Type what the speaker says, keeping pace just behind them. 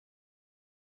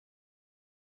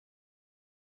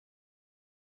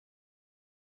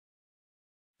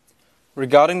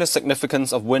Regarding the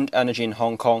significance of wind energy in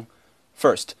Hong Kong,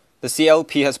 first, the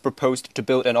CLP has proposed to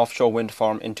build an offshore wind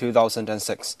farm in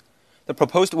 2006. The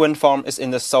proposed wind farm is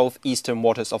in the southeastern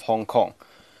waters of Hong Kong.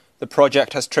 The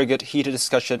project has triggered heated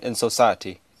discussion in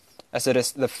society, as it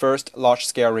is the first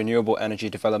large-scale renewable energy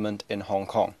development in Hong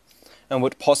Kong, and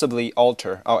would possibly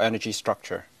alter our energy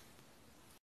structure.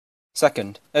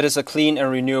 Second, it is a clean and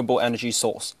renewable energy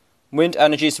source. Wind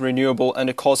energy is renewable and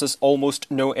it causes almost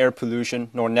no air pollution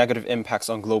nor negative impacts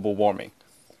on global warming.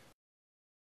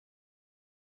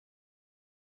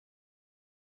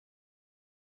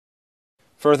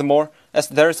 Furthermore, as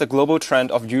there is a global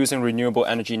trend of using renewable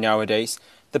energy nowadays,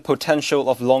 the potential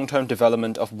of long-term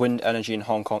development of wind energy in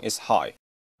Hong Kong is high.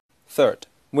 Third,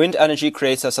 wind energy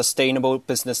creates a sustainable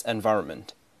business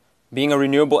environment. Being a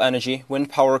renewable energy, wind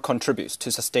power contributes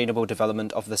to sustainable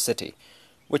development of the city,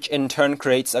 which in turn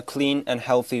creates a clean and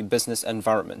healthy business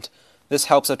environment. This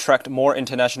helps attract more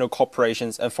international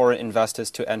corporations and foreign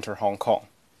investors to enter Hong Kong.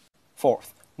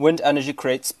 Fourth, wind energy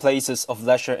creates places of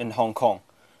leisure in Hong Kong.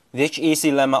 The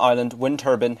HEC Lemma Island wind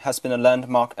turbine has been a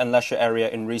landmark and leisure area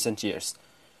in recent years.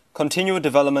 Continual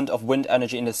development of wind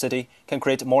energy in the city can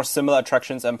create more similar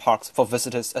attractions and parks for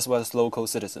visitors as well as local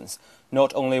citizens.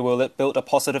 Not only will it build a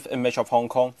positive image of Hong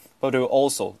Kong, but it will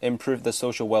also improve the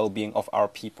social well-being of our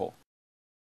people.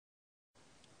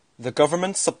 The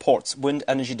government supports wind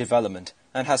energy development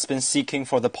and has been seeking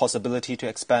for the possibility to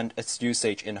expand its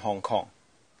usage in Hong Kong.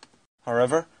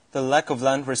 However, the lack of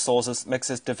land resources makes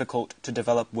it difficult to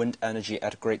develop wind energy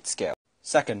at great scale.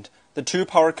 Second, the two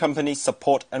power companies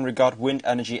support and regard wind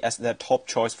energy as their top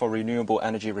choice for renewable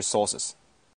energy resources.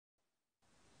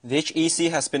 The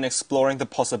HEC has been exploring the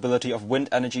possibility of wind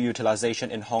energy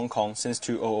utilization in Hong Kong since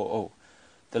 2000.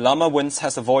 The Llama Winds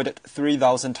has avoided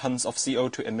 3,000 tons of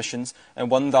CO2 emissions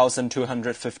and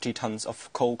 1,250 tons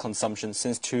of coal consumption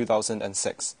since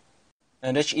 2006.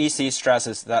 And HEC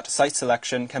stresses that site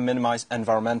selection can minimize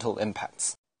environmental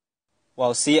impacts.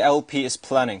 While CLP is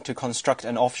planning to construct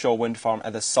an offshore wind farm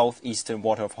at the southeastern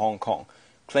water of Hong Kong,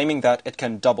 claiming that it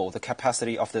can double the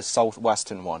capacity of the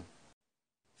southwestern one.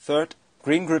 Third,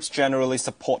 green groups generally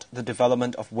support the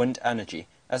development of wind energy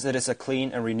as it is a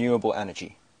clean and renewable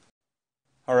energy.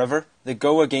 However, they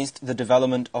go against the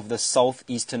development of the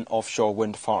southeastern offshore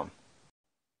wind farm,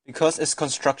 because its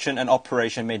construction and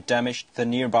operation may damage the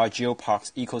nearby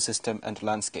geopark's ecosystem and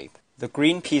landscape. The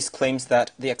Greenpeace claims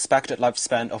that the expected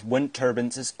lifespan of wind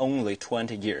turbines is only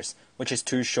 20 years, which is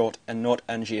too short and not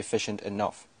energy efficient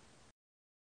enough.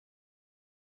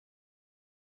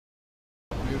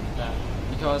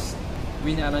 Because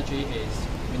wind energy is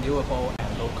renewable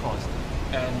and low cost,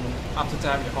 and after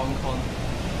that, Hong Kong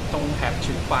don't have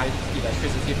to buy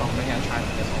electricity from mainland China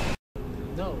at all.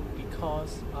 No,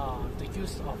 because the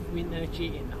use of wind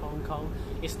energy in Hong Kong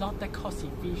is not that cost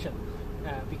efficient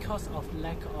because of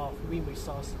lack of wind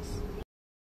resources.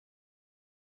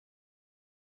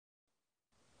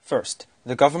 First,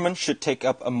 the government should take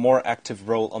up a more active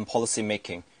role on policy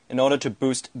making in order to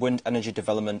boost wind energy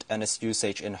development and its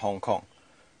usage in Hong Kong.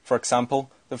 For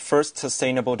example, the first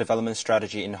Sustainable Development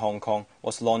Strategy in Hong Kong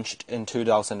was launched in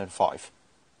 2005.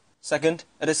 Second,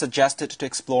 it is suggested to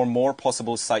explore more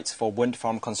possible sites for wind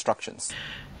farm constructions.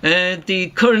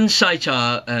 The current sites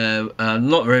are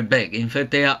not very big. In fact,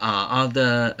 there are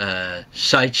other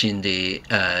sites in the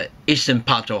eastern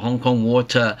part of Hong Kong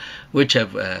water which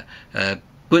have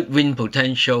good wind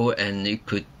potential, and it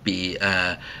could be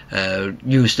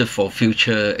used for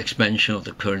future expansion of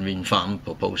the current wind farm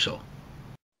proposal.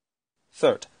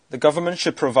 Third, the government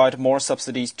should provide more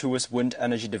subsidies towards wind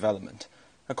energy development.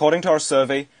 According to our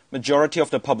survey, majority of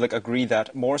the public agree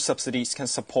that more subsidies can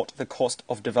support the cost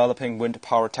of developing wind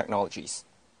power technologies.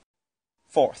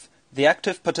 Fourth, the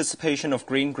active participation of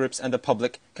green groups and the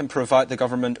public can provide the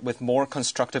government with more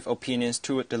constructive opinions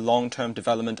toward the long-term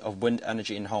development of wind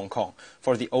energy in Hong Kong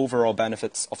for the overall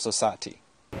benefits of society.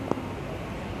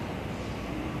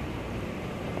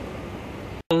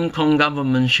 Hong Kong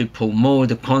government should promote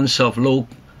the concept of low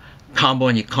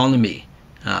carbon economy.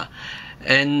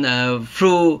 And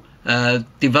through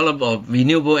development of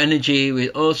renewable energy, we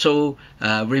also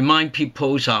remind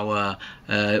people our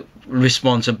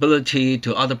responsibility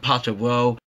to other parts of the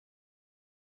world.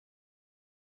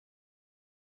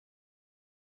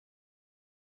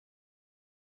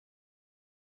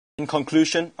 In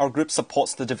conclusion, our group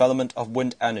supports the development of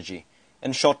wind energy.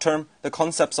 In short term, the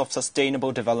concepts of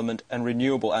sustainable development and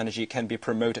renewable energy can be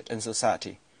promoted in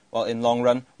society, while in long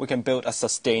run, we can build a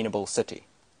sustainable city.